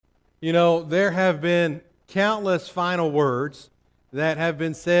You know, there have been countless final words that have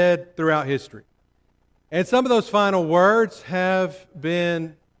been said throughout history. And some of those final words have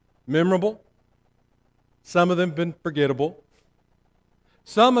been memorable. Some of them have been forgettable.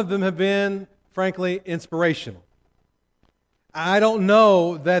 Some of them have been, frankly, inspirational. I don't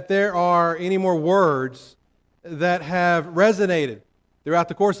know that there are any more words that have resonated throughout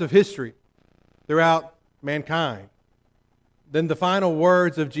the course of history, throughout mankind, than the final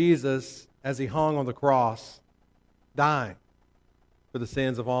words of Jesus as He hung on the cross, dying for the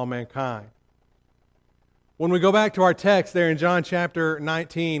sins of all mankind. When we go back to our text there in John chapter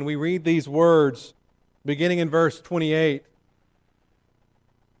 19, we read these words beginning in verse 28.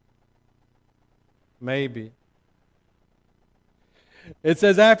 Maybe. It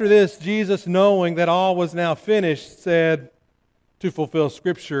says, "After this, Jesus, knowing that all was now finished, said, to fulfill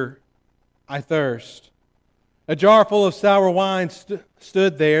Scripture, I thirst. A jar full of sour wine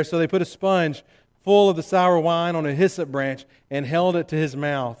stood there, so they put a sponge full of the sour wine on a hyssop branch and held it to His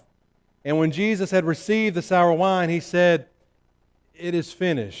mouth. And when Jesus had received the sour wine, He said, 'It is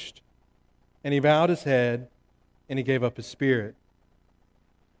finished.' And He bowed His head and He gave up His spirit."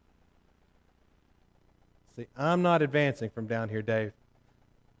 See, I'm not advancing from down here, Dave.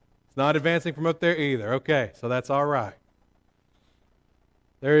 It's not advancing from up there either. Okay, so that's all right.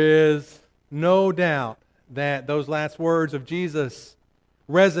 There is no doubt that those last words of Jesus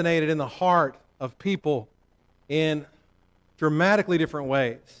resonated in the heart of people in dramatically different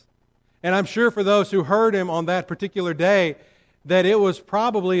ways. And I'm sure for those who heard Him on that particular day, that it was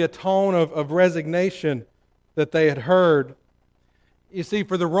probably a tone of resignation that they had heard. You see,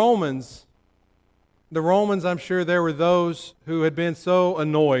 for the Romans, I'm sure there were those who had been so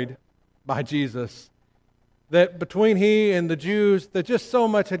annoyed by Jesus that between He and the Jews, that just so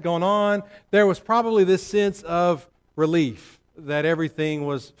much had gone on, there was probably this sense of relief that everything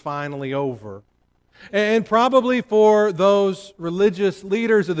was finally over. And probably for those religious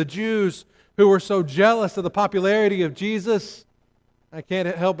leaders of the Jews who were so jealous of the popularity of Jesus, I can't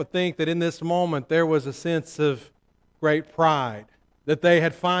help but think that in this moment there was a sense of great pride that they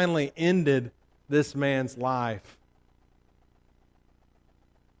had finally ended this man's life.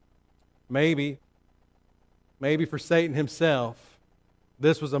 Maybe for Satan himself,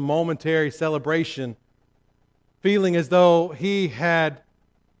 this was a momentary celebration, feeling as though he had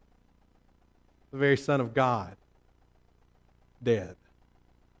the very Son of God dead.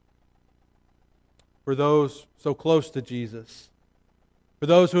 For those so close to Jesus, for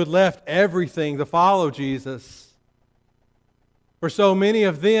those who had left everything to follow Jesus, for so many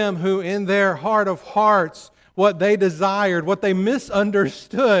of them who in their heart of hearts, what they desired, what they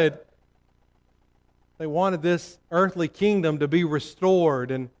misunderstood, they wanted this earthly kingdom to be restored,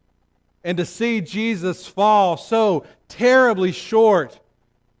 and to see Jesus fall so terribly short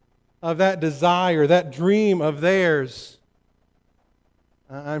of that desire, that dream of theirs.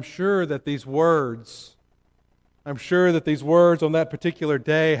 I'm sure that these words on that particular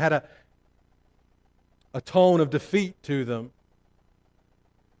day had a tone of defeat to them.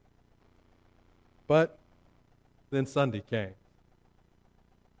 But then Sunday came.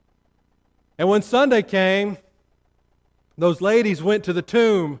 And when Sunday came, those ladies went to the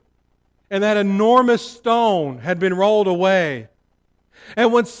tomb, and that enormous stone had been rolled away.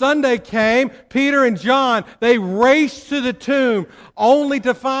 And when Sunday came, Peter and John, they raced to the tomb only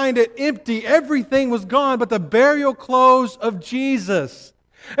to find it empty. Everything was gone but the burial clothes of Jesus.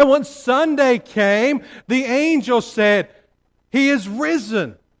 And when Sunday came, the angel said, "He is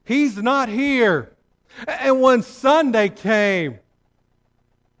risen. He's not here." And when Sunday came,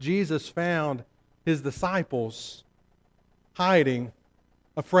 Jesus found His disciples hiding,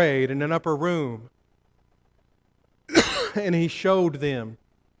 afraid, in an upper room. And He showed them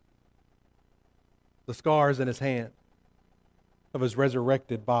the scars in His hand of His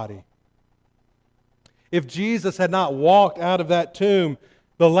resurrected body. If Jesus had not walked out of that tomb,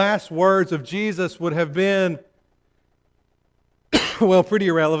 the last words of Jesus would have been, well, pretty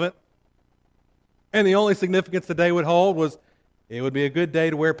irrelevant. And the only significance the day would hold was it would be a good day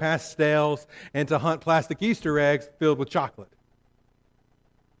to wear pastels and to hunt plastic Easter eggs filled with chocolate.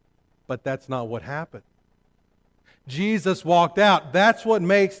 But that's not what happened. Jesus walked out. That's what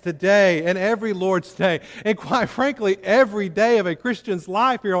makes today and every Lord's Day, and quite frankly, every day of a Christian's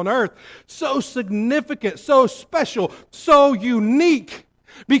life here on earth, so significant, so special, so unique,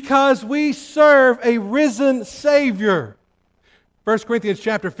 because we serve a risen Savior. 1 Corinthians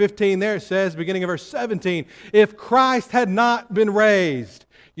chapter 15, there it says, beginning of verse 17, "If Christ had not been raised,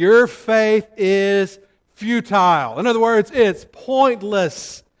 your faith is futile." In other words, it's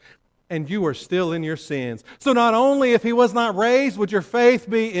pointless. and you are still in your sins. So not only if He was not raised would your faith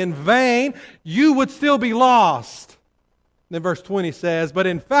be in vain, you would still be lost. Then verse 20 says, but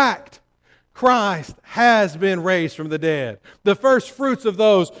in fact, Christ has been raised from the dead, the first fruits of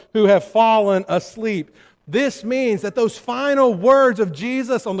those who have fallen asleep. This means that those final words of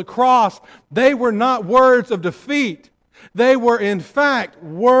Jesus on the cross, they were not words of defeat. They were, in fact,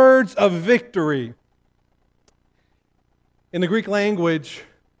 words of victory. In the Greek language,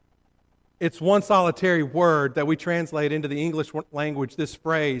 it's one solitary word that we translate into the English language, this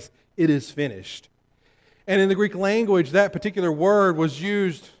phrase, it is finished. And in the Greek language, that particular word was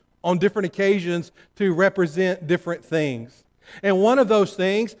used on different occasions to represent different things. And one of those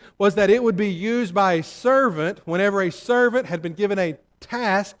things was that it would be used by a servant whenever a servant had been given a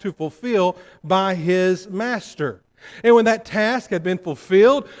task to fulfill by his master. And when that task had been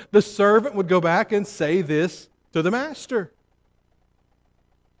fulfilled, the servant would go back and say this to the master.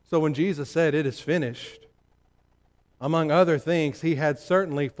 So when Jesus said, it is finished, among other things, He had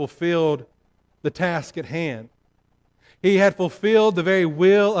certainly fulfilled the task at hand. He had fulfilled the very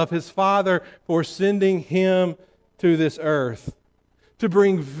will of His Father for sending Him to this earth to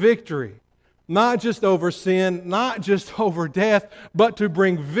bring victory, not just over sin, not just over death, but to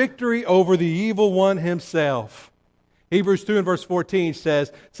bring victory over the evil one himself. Hebrews 2 and verse 14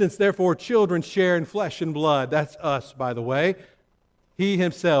 says, since therefore children share in flesh and blood, that's us, by the way, He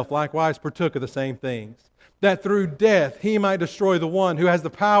Himself likewise partook of the same things, that through death He might destroy the one who has the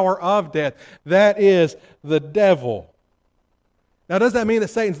power of death, that is, the devil. Now, does that mean that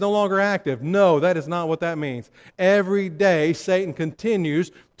Satan's no longer active? No, that is not what that means. Every day, Satan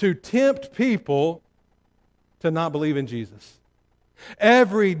continues to tempt people to not believe in Jesus.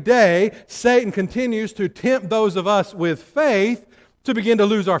 Every day, Satan continues to tempt those of us with faith to begin to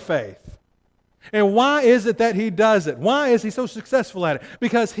lose our faith. And why is it that he does it? Why is he so successful at it?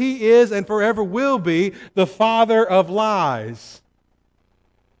 Because he is and forever will be the father of lies.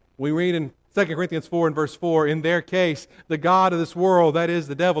 We read in 2 Corinthians 4 and verse 4, in their case, the god of this world, that is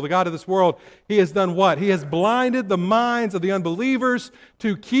the devil, the god of this world, he has done what? He has blinded the minds of the unbelievers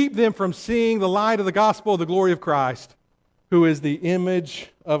to keep them from seeing the light of the gospel of the glory of Christ, who is the image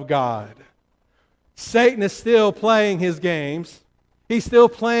of God. Satan is still playing his games. He's still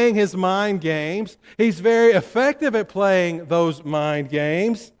playing his mind games. He's very effective at playing those mind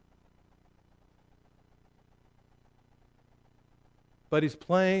games. But he's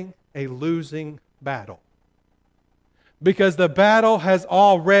playing a losing battle, because the battle has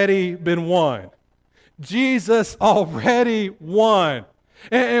already been won. Jesus already won.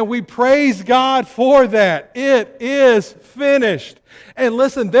 And we praise God for that. It is finished. And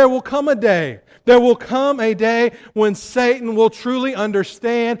listen, there will come a day when Satan will truly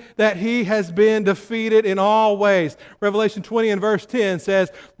understand that he has been defeated in all ways. Revelation 20 and verse 10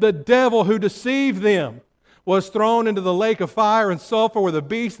 says, the devil who deceived them was thrown into the lake of fire and sulfur where the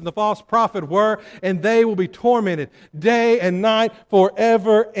beast and the false prophet were, and they will be tormented day and night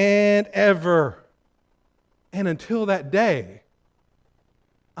forever and ever. And until that day,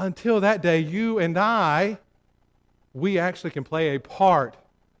 you and I, we actually can play a part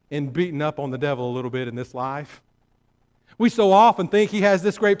in beating up on the devil a little bit in this life. We so often think he has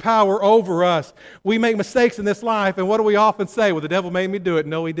this great power over us. We make mistakes in this life, and what do we often say? Well, the devil made me do it.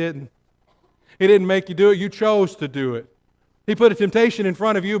 No, he didn't. He didn't make you do it. You chose to do it. He put a temptation in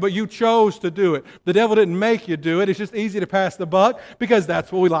front of you, but you chose to do it. The devil didn't make you do it. It's just easy to pass the buck because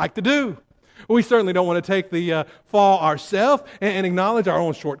that's what we like to do. We certainly don't want to take the fall ourselves and acknowledge our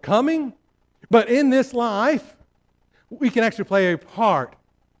own shortcoming. But in this life, we can actually play a part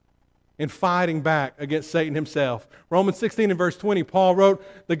in fighting back against Satan himself. Romans 16 and verse 20, Paul wrote,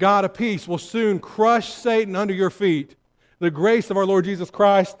 the God of peace will soon crush Satan under your feet. The grace of our Lord Jesus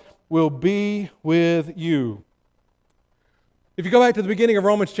Christ will be with you. If you go back to the beginning of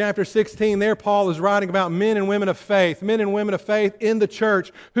Romans chapter 16, there Paul is writing about men and women of faith in the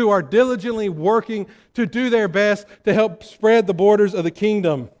church who are diligently working to do their best to help spread the borders of the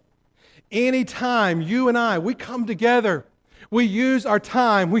kingdom. Anytime you and I, we come together, we use our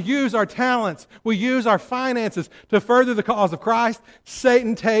time, we use our talents, we use our finances to further the cause of Christ,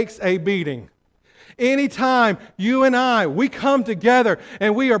 Satan takes a beating. Anytime you and I, we come together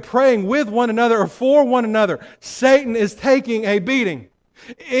and we are praying with one another or for one another, Satan is taking a beating.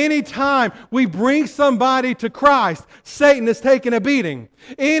 Anytime we bring somebody to Christ, Satan is taking a beating.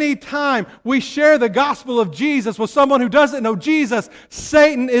 Anytime we share the gospel of Jesus with someone who doesn't know Jesus,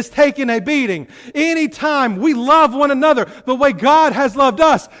 Satan is taking a beating. Anytime we love one another the way God has loved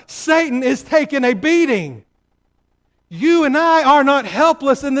us, Satan is taking a beating. You and I are not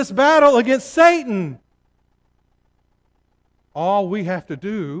helpless in this battle against Satan. All we have to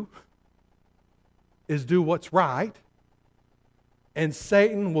do is do what's right, and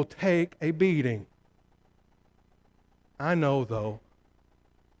Satan will take a beating. I know, though.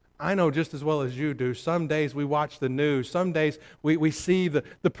 I know just as well as you do. Some days we watch the news. Some days we see the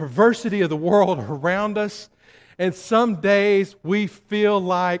perversity of the world around us. And some days we feel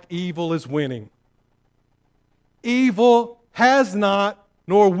like evil is winning. Evil has not,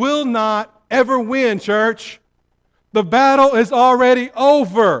 nor will not, ever win, church. The battle is already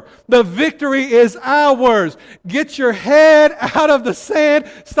over. The victory is ours. Get your head out of the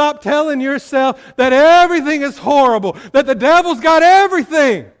sand. Stop telling yourself that everything is horrible, that the devil's got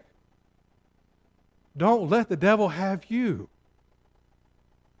everything. Don't let the devil have you.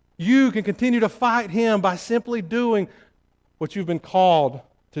 You can continue to fight him by simply doing what you've been called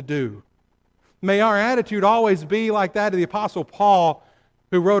to do. May our attitude always be like that of the Apostle Paul,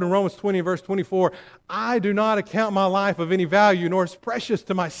 who wrote in Romans 20, verse 24, I do not account my life of any value, nor is precious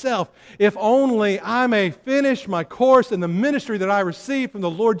to myself, if only I may finish my course in the ministry that I received from the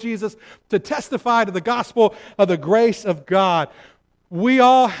Lord Jesus to testify to the gospel of the grace of God. We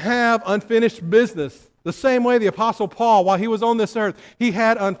all have unfinished business. The same way the Apostle Paul, while he was on this earth, he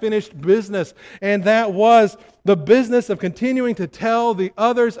had unfinished business. And that was the business of continuing to tell the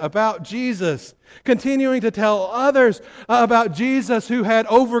others about Jesus. Continuing to tell others about Jesus who had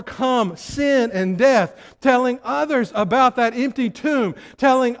overcome sin and death. Telling others about that empty tomb.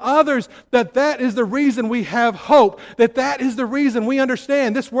 Telling others that that is the reason we have hope. That is the reason we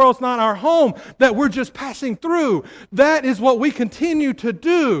understand this world's not our home. That we're just passing through. That is what we continue to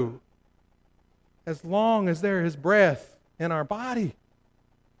do as long as there is breath in our body.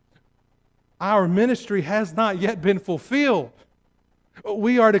 Our ministry has not yet been fulfilled.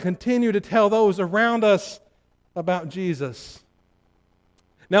 We are to continue to tell those around us about Jesus.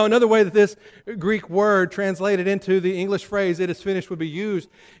 Now, another way that this Greek word translated into the English phrase, it is finished, would be used,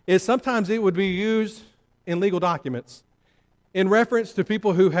 is sometimes it would be used in legal documents in reference to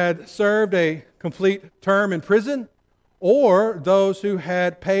people who had served a complete term in prison, or those who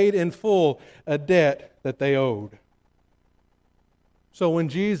had paid in full a debt that they owed. So when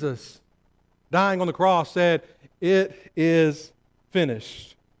Jesus, dying on the cross, said, it is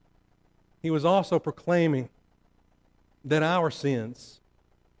finished, he was also proclaiming that our sins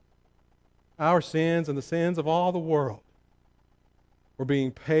and the sins of all the world were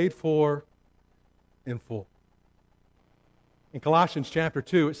being paid for in full. In Colossians chapter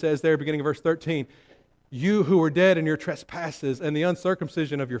 2, it says there, beginning of verse 13, you who were dead in your trespasses and the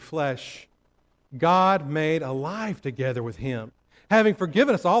uncircumcision of your flesh, God made alive together with him, having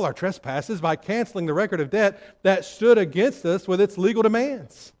forgiven us all our trespasses by canceling the record of debt that stood against us with its legal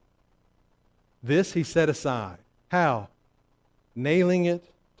demands. This he set aside. How? Nailing it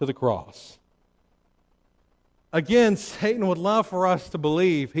to the cross. Again, Satan would love for us to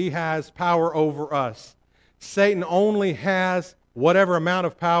believe he has power over us. Satan only has whatever amount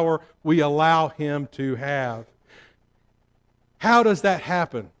of power we allow him to have. How does that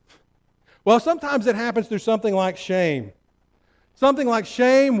happen? Well, sometimes it happens through something like shame. Something like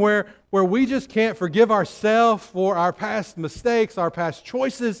shame where we just can't forgive ourselves for our past mistakes, our past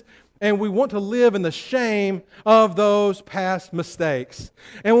choices, and we want to live in the shame of those past mistakes.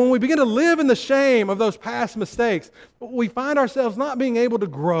 And when we begin to live in the shame of those past mistakes, we find ourselves not being able to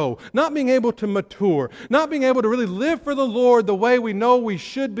grow, not being able to mature, not being able to really live for the Lord the way we know we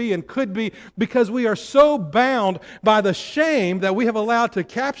should be and could be, because we are so bound by the shame that we have allowed to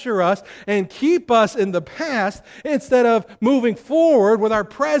capture us and keep us in the past instead of moving forward with our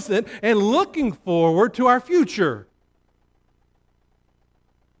present and looking forward to our future.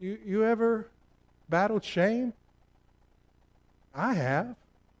 You ever battled shame? I have.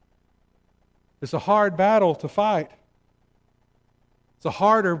 It's a hard battle to fight. It's a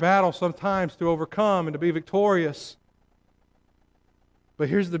harder battle sometimes to overcome and to be victorious. But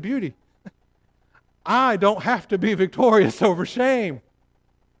here's the beauty. I don't have to be victorious over shame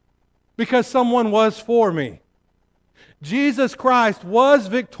because someone was for me. Jesus Christ was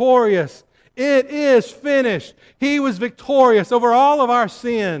victorious. It is finished. He was victorious over all of our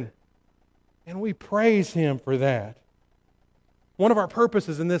sin. And we praise him for that. One of our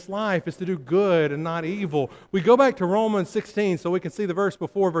purposes in this life is to do good and not evil. We go back to Romans 16 so we can see the verse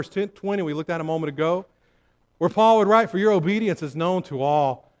before, verse 20 we looked at a moment ago, where Paul would write, for your obedience is known to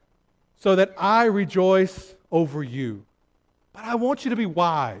all, so that I rejoice over you. But I want you to be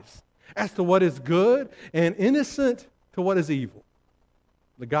wise as to what is good and innocent to what is evil.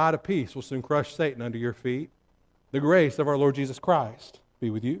 The God of peace will soon crush Satan under your feet. The grace of our Lord Jesus Christ be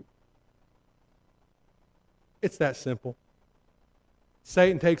with you. It's that simple.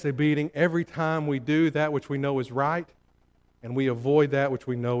 Satan takes a beating every time we do that which we know is right, and we avoid that which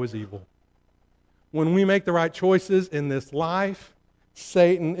we know is evil. when we make the right choices in this life,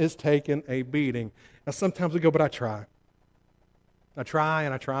 Satan is taking a beating. Now sometimes we go, but I try. I try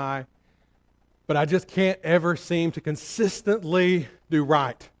and I try, but I just can't ever seem to consistently do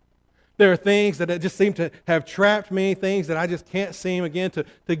right. There are things that just seem to have trapped me, things that I just can't seem again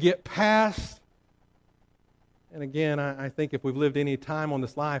to get past. And again, I think if we've lived any time on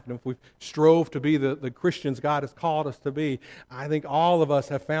this life, and if we've strove to be the Christians God has called us to be, I think all of us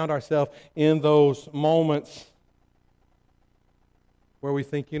have found ourselves in those moments where we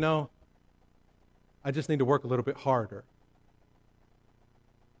think, I just need to work a little bit harder.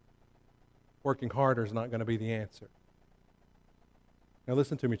 Working harder is not going to be the answer. Now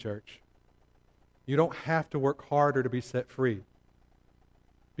listen to me, church. You don't have to work harder to be set free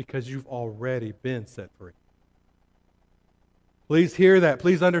because you've already been set free. Please hear that.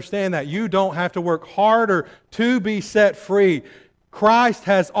 Please understand that. You don't have to work harder to be set free. Christ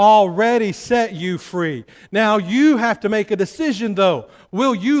has already set you free. Now you have to make a decision, though.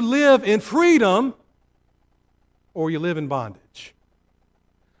 Will you live in freedom or will you live in bondage?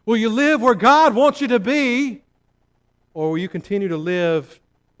 Will you live where God wants you to be, or will you continue to live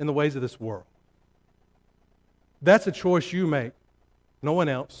in the ways of this world? That's a choice you make. No one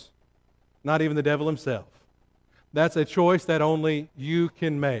else. Not even the devil himself. That's a choice that only you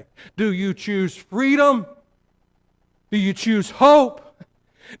can make. Do you choose freedom? Do you choose hope?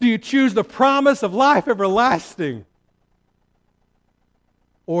 Do you choose the promise of life everlasting?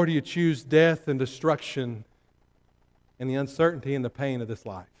 Or do you choose death and destruction and the uncertainty and the pain of this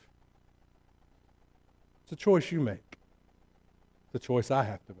life? It's a choice you make. It's a choice I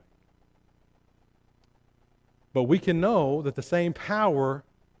have to make. But we can know that the same power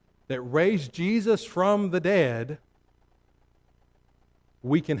that raised Jesus from the dead,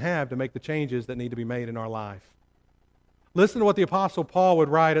 we can have to make the changes that need to be made in our life. Listen to what the Apostle Paul would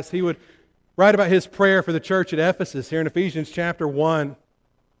write us. He would write about his prayer for the church at Ephesus here in Ephesians chapter 1.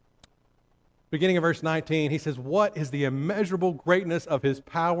 Beginning of verse 19, he says, "What is the immeasurable greatness of His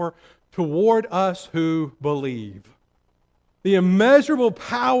power toward us who believe?" The immeasurable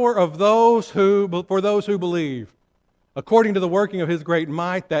power of for those who believe, according to the working of His great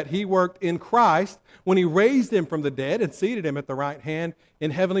might that He worked in Christ when He raised Him from the dead and seated Him at the right hand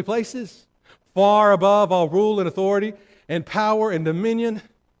in heavenly places, far above all rule and authority and power and dominion,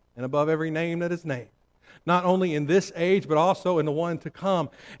 and above every name that is named, not only in this age, but also in the one to come.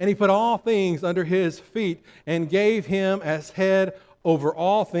 And He put all things under His feet and gave Him as head over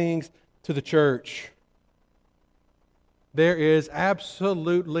all things to the church. There is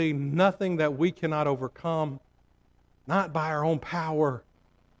absolutely nothing that we cannot overcome, not by our own power,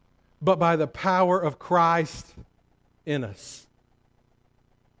 but by the power of Christ in us.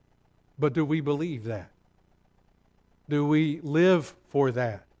 But do we believe that? Do we live for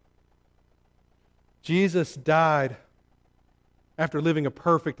that? Jesus died after living a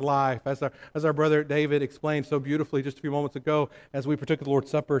perfect life, as our brother David explained so beautifully just a few moments ago as we partook of the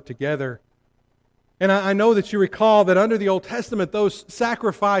Lord's Supper together. And I know that you recall that under the Old Testament, those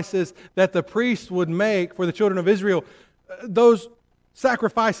sacrifices that the priests would make for the children of Israel, those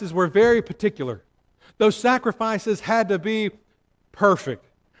sacrifices were very particular. Those sacrifices had to be perfect.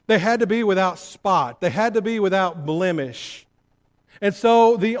 They had to be without spot. They had to be without blemish. And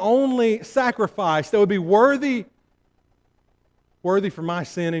so the only sacrifice that would be worthy for my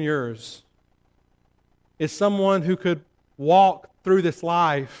sin and yours is someone who could walk through this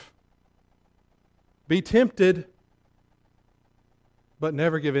life, be tempted, but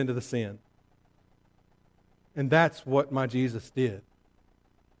never give in to the sin. And that's what my Jesus did.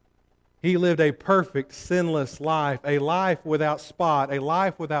 He lived a perfect, sinless life, a life without spot, a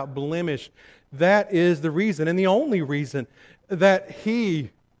life without blemish. That is the reason, and the only reason, that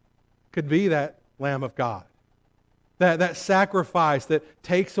He could be that Lamb of God. That sacrifice that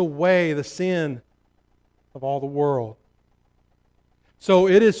takes away the sin of all the world. So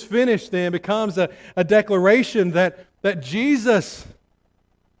it is finished then becomes a declaration that Jesus,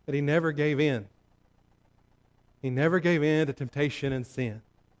 that He never gave in. He never gave in to temptation and sin.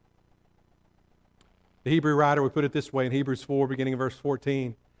 The Hebrew writer would put it this way in Hebrews 4, beginning in verse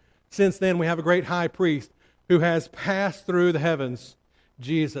 14. "Since then we have a great high priest who has passed through the heavens,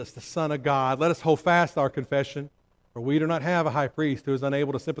 Jesus, the Son of God. Let us hold fast our confession, for we do not have a high priest who is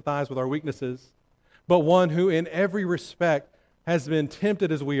unable to sympathize with our weaknesses, but one who in every respect has been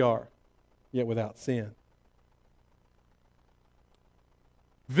tempted as we are, yet without sin."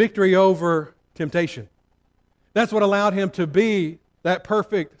 Victory over temptation. That's what allowed Him to be that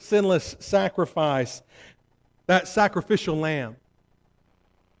perfect, sinless sacrifice, that sacrificial lamb.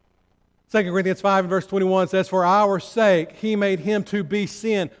 2 Corinthians 5 and verse 21 says, "For our sake he made him to be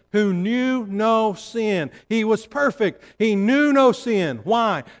sin who knew no sin." He was perfect. He knew no sin.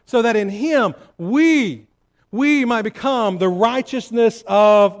 Why? So that in him we might become the righteousness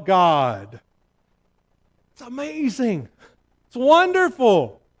of God. It's amazing. It's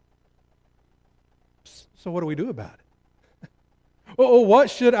wonderful. So what do we do about it? Well, what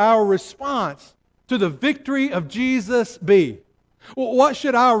should our response to the victory of Jesus be? What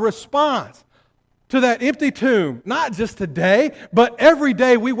should our response to that empty tomb, not just today, but every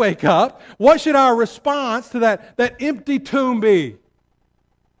day we wake up, what should our response to that empty tomb be?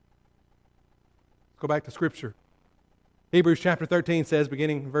 Go back to Scripture. Hebrews chapter 13 says,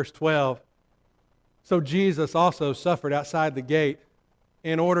 beginning in verse 12, "So Jesus also suffered outside the gate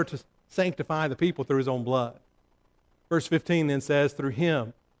in order to sanctify the people through His own blood." Verse 15 then says, Through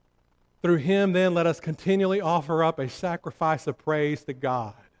Him then let us continually offer up a sacrifice of praise to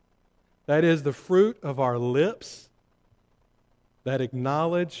God. That is the fruit of our lips that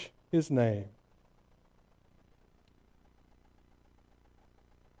acknowledge His name.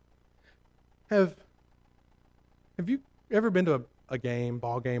 Have you ever been to a game,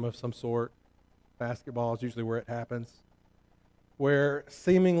 ball game of some sort? Basketball is usually where it happens. Where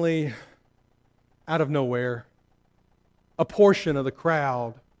seemingly out of nowhere, a portion of the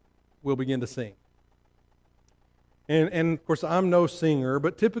crowd will begin to sing. And of course, I'm no singer,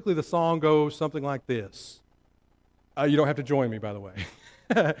 but typically the song goes something like this. You don't have to join me, by the way.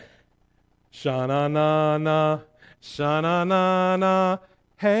 Sha-na-na-na, sha-na-na-na,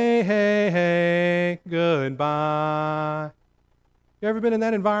 hey, hey, hey, goodbye. You ever been in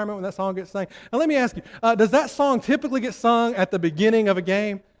that environment when that song gets sung? Now let me ask you, does that song typically get sung at the beginning of a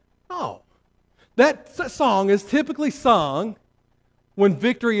game? No. That song is typically sung when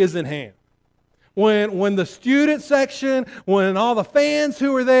victory is in hand. When the student section, when all the fans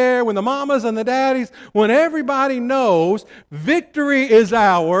who are there, when the mamas and the daddies, when everybody knows victory is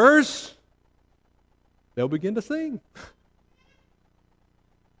ours, they'll begin to sing.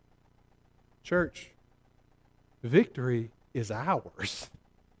 Church, victory is ours.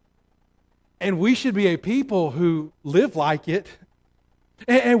 And we should be a people who live like it.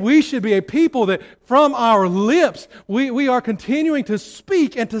 And we should be a people that from our lips we are continuing to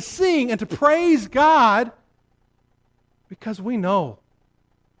speak and to sing and to praise God because we know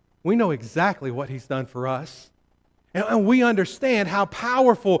exactly what He's done for us. And we understand how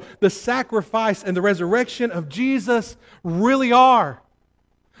powerful the sacrifice and the resurrection of Jesus really are.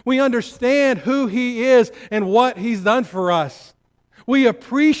 We understand who He is and what He's done for us. We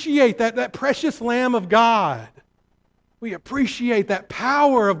appreciate that precious Lamb of God. We appreciate that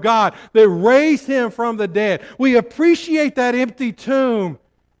power of God that raised Him from the dead. We appreciate that empty tomb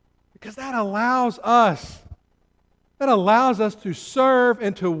because that allows us to serve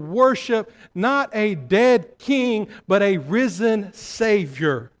and to worship not a dead king, but a risen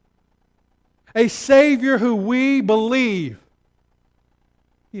Savior. A Savior who we believe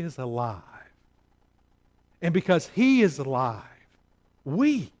He is alive. And because He is alive,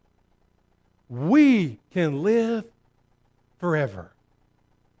 we can live forever.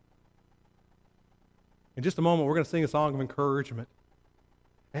 In just a moment, we're going to sing a song of encouragement.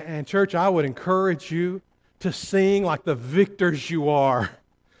 And church, I would encourage you to sing like the victors you are.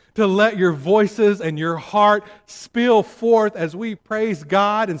 To let your voices and your heart spill forth as we praise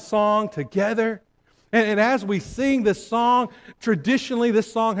God in song together. And as we sing this song, traditionally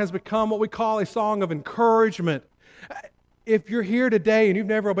this song has become what we call a song of encouragement. If you're here today and you've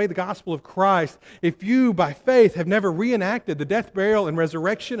never obeyed the gospel of Christ, if you, by faith, have never reenacted the death, burial, and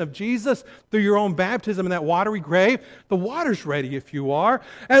resurrection of Jesus through your own baptism in that watery grave, the water's ready if you are.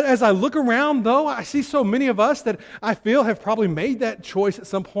 As I look around, though, I see so many of us that I feel have probably made that choice at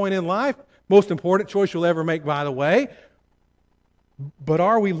some point in life. Most important choice you'll ever make, by the way. But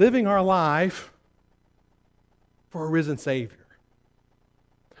are we living our life for a risen Savior?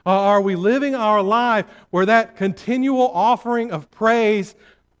 Are we living our life where that continual offering of praise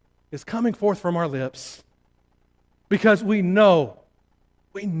is coming forth from our lips? Because we know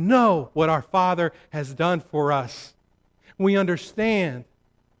what our Father has done for us. We understand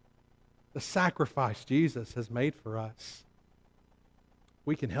the sacrifice Jesus has made for us.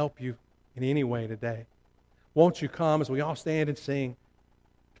 We can help you in any way today. Won't you come as we all stand and sing,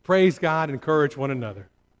 praise God and encourage one another?